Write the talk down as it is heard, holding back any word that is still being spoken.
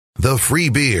The Free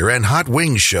Beer and Hot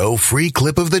Wings Show free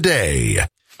clip of the day.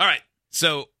 All right.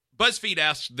 So BuzzFeed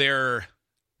asked their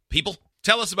people,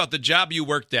 tell us about the job you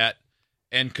worked at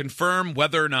and confirm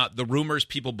whether or not the rumors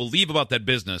people believe about that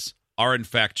business are in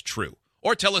fact true.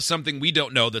 Or tell us something we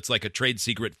don't know that's like a trade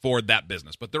secret for that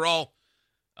business. But they're all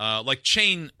like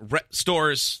chain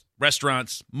stores,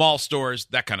 restaurants, mall stores,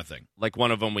 that kind of thing. Like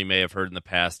one of them we may have heard in the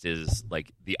past is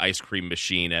like the ice cream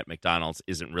machine at McDonald's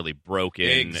isn't really broken.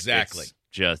 Exactly. It's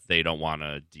just they don't want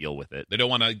to deal with it. They don't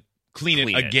want to clean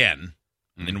it again.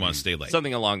 They didn't want to stay late.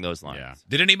 Something along those lines. Yeah.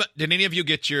 Did any of you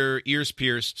get your ears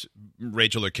pierced,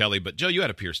 Rachel or Kelly? But Joe, you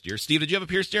had a pierced ear. Steve, did you have a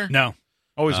pierced ear? No.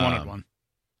 Always wanted one.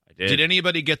 I did. Did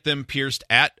anybody get them pierced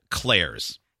at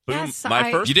Claire's? Boom. Yes, My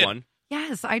first one.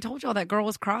 Yes, I told y'all that girl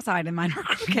was cross-eyed and mine were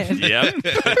crooked. Yep.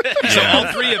 So all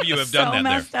three of you have done so that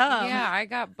messed there. up. Yeah, I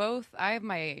got both. I have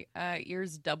my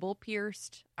ears double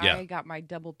pierced. Yeah. I got my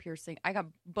double piercing. I got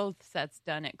both sets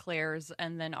done at Claire's,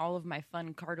 and then all of my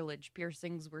fun cartilage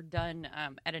piercings were done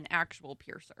at an actual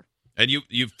piercer. And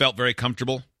you felt very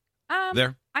comfortable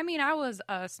there? I mean, I was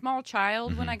a small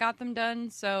child when I got them done,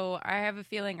 so I have a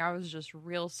feeling I was just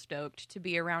real stoked to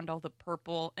be around all the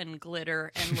purple and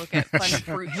glitter and look at fun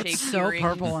fruit-shaped It's so earrings.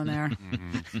 purple in there.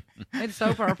 It's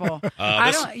so purple.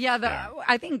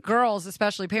 I think girls,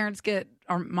 especially parents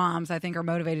or moms, I think are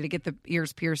motivated to get the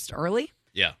ears pierced early.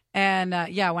 Yeah. And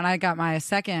when I got my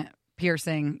second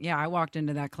piercing, I walked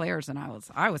into that Claire's and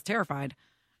I was terrified.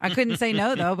 I couldn't say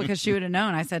no, though, because she would have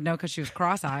known. I said no because she was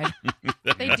cross-eyed.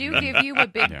 They do give you a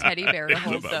big teddy bear to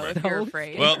hold, though, if you're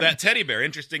afraid. Well, that teddy bear,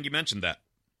 interesting you mentioned that.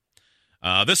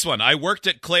 This one, I worked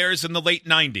at Claire's in the late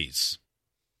 90s.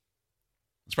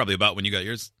 That's probably about when you got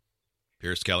yours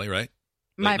pierced, Kelly, right?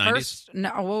 My Late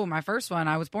 90s? my first one,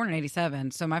 I was born in 87,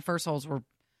 so my first holes were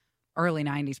early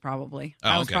 90s probably. Oh,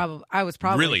 I was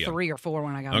probably Really young. 3 or 4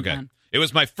 when I got them done. It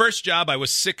was my first job. I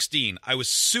was 16. I was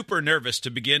super nervous to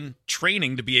begin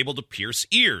training to be able to pierce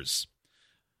ears.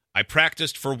 I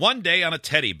practiced for one day on a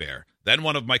teddy bear. Then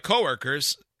one of my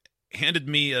coworkers handed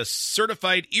me a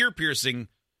certified ear piercing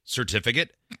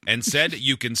certificate and said,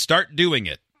 you can start doing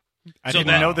it. I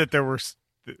didn't know that there were...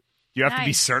 You have to be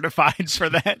Nice. certified for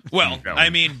that? Well, No. I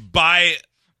mean, by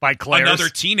Claire's? another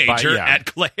teenager at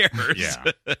Claire's.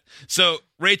 Yeah. So,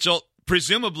 Rachel,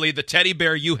 presumably the teddy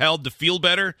bear you held to feel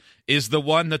better is the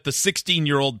one that the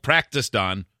 16-year-old practiced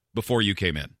on before you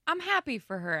came in. I'm happy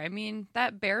for her. I mean,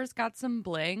 that bear's got some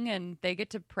bling, and they get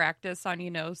to practice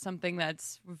on, something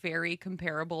that's very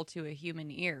comparable to a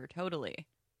human ear. Totally.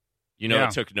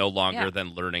 It took no longer Yeah.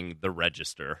 than learning the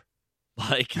register.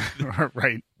 Like,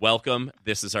 Right. welcome.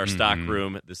 This is our stock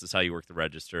room. This is how you work the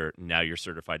register. Now you're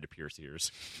certified to pierce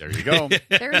ears. There you go.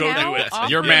 They're Go now do it. offering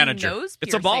Your manager. nose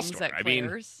It's a ball piercings store. at I mean-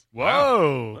 Claire's.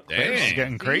 Whoa. Dang. This is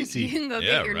getting crazy. You can go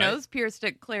Yeah, get your right. nose pierced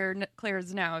at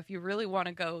Claire's now if you really want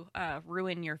to go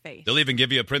ruin your face. They'll even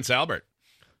give you a Prince Albert.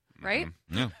 Right?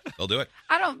 Yeah, they'll do it.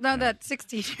 I don't know that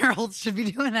 16-year-olds should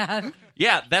be doing that.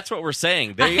 Yeah, that's what we're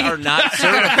saying. They are not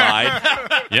certified.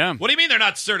 Yeah. What do you mean they're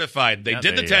not certified? They Yeah,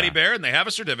 did the they, teddy bear, and they have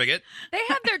a certificate. They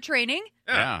have their training,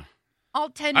 Yeah.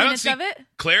 all 10 I don't minutes see of it.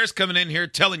 Claire's coming in here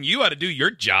telling you how to do your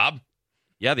job.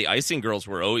 Yeah, the icing girls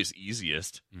were always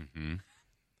easiest. Mm-hmm.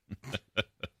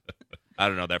 I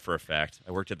don't know that for a fact.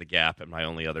 I worked at the Gap, and my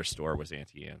only other store was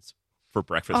Auntie Anne's for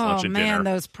breakfast, lunch, Oh, and man,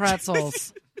 dinner. those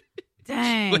pretzels.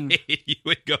 Dang. Wait, you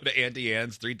would go to Auntie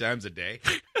Anne's 3 times a day?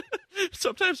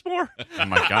 Sometimes more. Oh,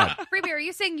 my God. Freebie, are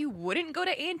you saying you wouldn't go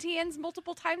to Auntie Anne's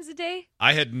multiple times a day?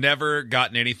 I had never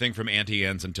gotten anything from Auntie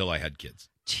Anne's until I had kids.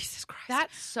 Jesus Christ.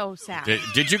 That's so sad.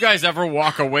 Did you guys ever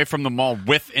walk away from the mall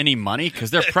with any money? Because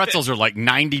their pretzels are like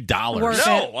 $90. Worth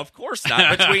No, of course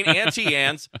not. Between Auntie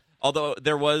Anne's, although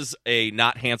there was a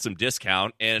not handsome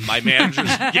discount, and my manager's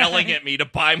yelling at me to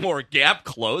buy more Gap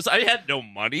clothes, I had no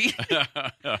money.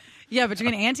 Yeah,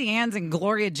 between Auntie Anne's and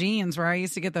Gloria Jeans, where I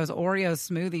used to get those Oreo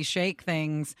smoothie shake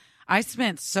things, I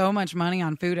spent so much money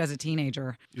on food as a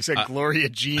teenager. You said Gloria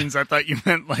Jeans. I thought you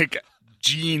meant like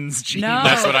jeans. No.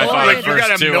 That's what I Oh, thought like at you got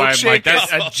first a too. I'm like, milkshake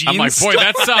that's at a jeans I'm like, boy, store?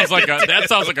 that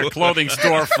sounds like a clothing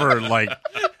store for like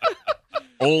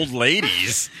old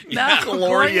ladies. No,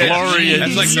 Gloria Gloria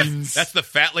That's like Jeans. that's the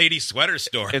fat lady sweater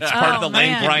store. It's part of Oh, the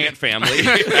Lane man. Bryant family.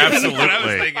 That's what I was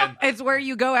Absolutely. thinking. It's where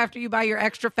you go after you buy your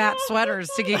extra fat sweaters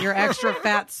to get your extra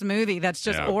fat smoothie. That's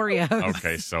just Yeah. Oreos.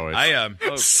 Okay, so it's I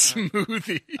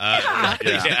Smoothie.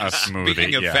 yeah, a smoothie.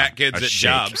 Speaking of yeah, fat kids a at shake.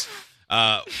 jobs,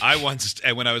 I once,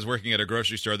 when I was working at a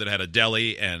grocery store that had a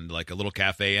deli and like a little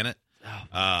cafe in it,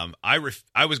 I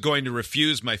was going to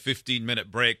refuse my 15-minute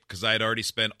break because I had already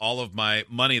spent all of my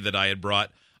money that I had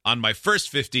brought on my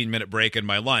first 15-minute break and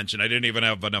my lunch, and I didn't even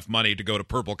have enough money to go to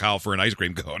Purple Cow for an ice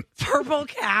cream cone. Purple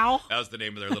Cow. That was the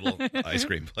name of their little ice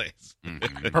cream place.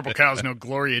 Purple Cow's no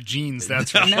Gloria Jeans,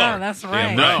 that's for No, sure. that's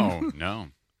right. No.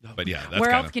 But yeah, that's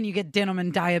Where kind else can you get denim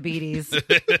and diabetes? Ooh,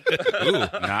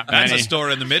 Not that's many. a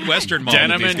store in the Midwestern Mall.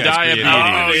 Denim that these and guys created.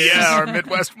 diabetes. Oh, yeah, our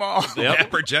Midwest Mall.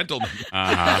 Dapper gentleman.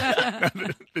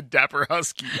 The Dapper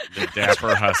Husky. The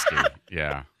Dapper Husky.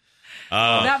 Yeah.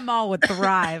 That mall would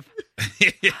thrive.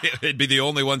 It'd be the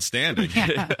only one standing.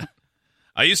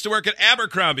 I used to work at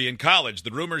Abercrombie in college. The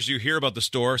rumors you hear about the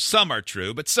store, some are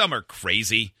true, but some are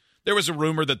crazy. There was a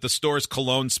rumor that the store's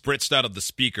cologne spritzed out of the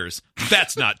speakers.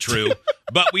 That's not true.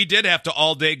 But we did have to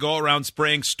all day go around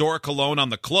spraying store cologne on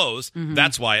the clothes.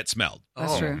 That's why it smelled.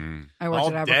 That's true. I worked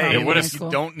All at day. Abercrombie in high You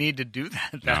school. don't need to do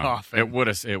that No, often. it would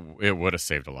have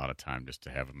saved a lot of time just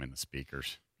to have them in the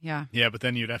speakers. Yeah. Yeah, but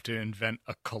then you'd have to invent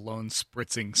a cologne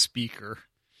spritzing speaker.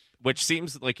 Which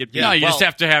seems like it'd be. No, you well, just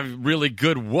have to have really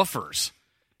good woofers.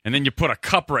 And then you put a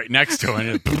cup right next to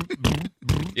it.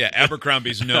 Yeah,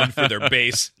 Abercrombie's known for their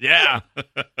bass. Yeah.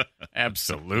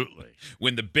 Absolutely.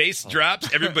 When the bass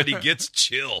drops, everybody gets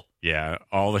chill. Yeah,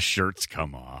 all the shirts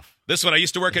come off. This one, I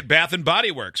used to work at Bath and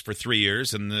Body Works for 3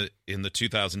 years in the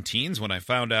 2010s when I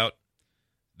found out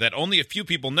that only a few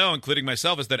people know, including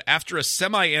myself, is that after a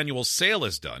semi-annual sale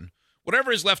is done,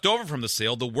 whatever is left over from the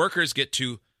sale, the workers get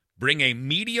to bring a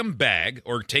medium bag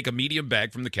or take a medium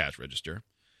bag from the cash register,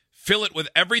 fill it with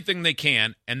everything they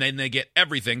can, and then they get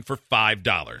everything for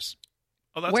 $5.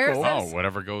 Oh, that's Where's cool. that? Oh,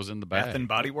 whatever goes in the bag. Bath and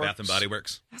Body Works. Bath and Body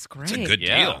Works. That's great. It's a good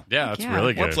Yeah. deal. Yeah, that's Yeah.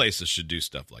 really More good. places should do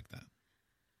stuff like that.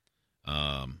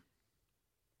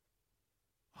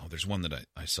 There's one that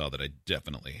I saw that I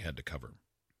definitely had to cover.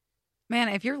 Man,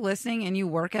 if you're listening and you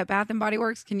work at Bath and Body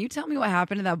Works, can you tell me what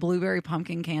happened to that blueberry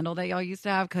pumpkin candle that y'all used to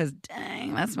have? Because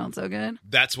dang, that smelled so good.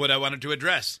 That's what I wanted to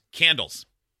address. Candles.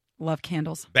 Love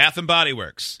candles. Bath and Body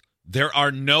Works. There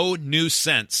are no new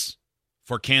scents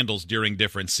for candles during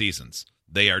different seasons.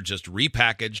 They are just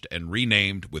repackaged and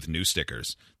renamed with new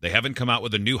stickers. They haven't come out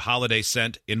with a new holiday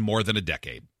scent in more than a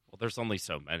decade. Well, there's only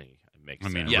so many. It makes I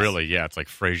mean, sense. Yes. really, yeah, it's like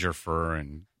Fraser fir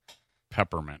and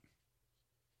peppermint.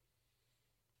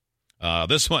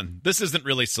 This isn't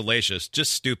really salacious,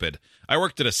 just stupid. I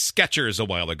worked at a Skechers a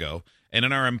while ago, and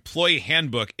in our employee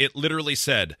handbook, it literally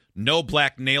said, no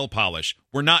black nail polish.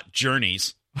 We're not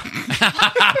Journeys.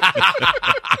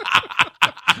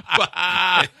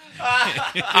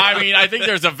 I mean, I think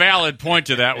there's a valid point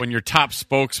to that when your top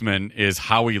spokesman is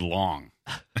Howie Long.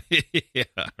 Yeah,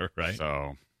 right.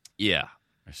 So Yeah.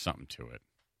 there's something to it.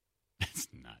 It's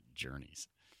not Journeys.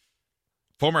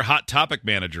 Former Hot Topic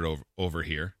manager over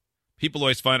here. People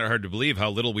always find it hard to believe how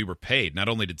little we were paid. Not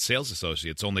only did sales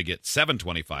associates only get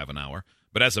 $7.25 an hour,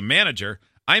 but as a manager,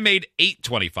 I made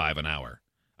 $8.25 an hour.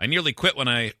 I nearly quit when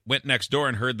I went next door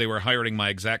and heard they were hiring my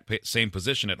exact same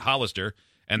position at Hollister,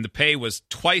 and the pay was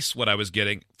twice what I was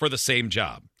getting for the same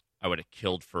job. I would have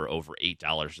killed for over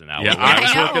 $8 an hour Yeah, when I was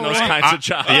I know, working those right? kinds of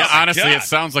jobs. Yeah, honestly, God. it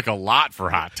sounds like a lot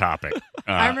for Hot Topic.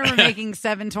 I remember making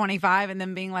 $7.25 and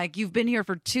then being like, "You've been here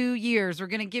for 2 years. We're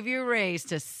gonna give you a raise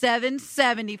to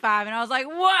 $7.75." And I was like,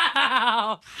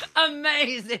 "Wow,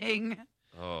 amazing!"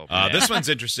 Oh, man. This one's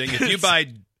interesting. If you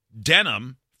buy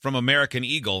denim from American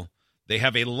Eagle, they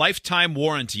have a lifetime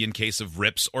warranty in case of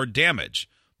rips or damage.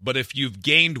 But if you've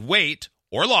gained weight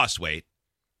or lost weight,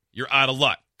 you're out of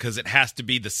luck because it has to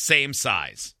be the same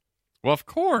size. Well, of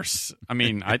course. I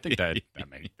mean, I think that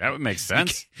would make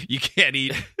sense. You can't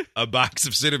eat a box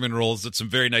of cinnamon rolls that some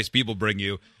very nice people bring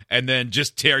you and then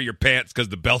just tear your pants because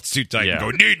the belt's too tight Yeah. and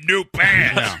go, need new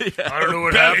pants. I don't know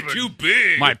what Belly happened. too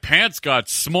big. My pants got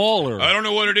smaller. I don't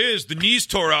know what it is. The knees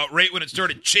tore out right when it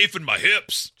started chafing my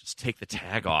hips. Just take the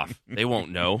tag off. They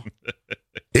won't know.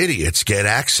 Idiots get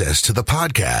access to the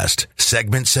podcast,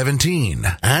 segment 17,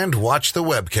 and watch the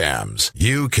webcams.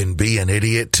 You can be an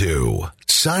idiot too.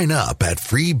 Sign up at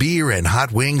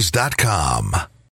freebeerandhotwings.com.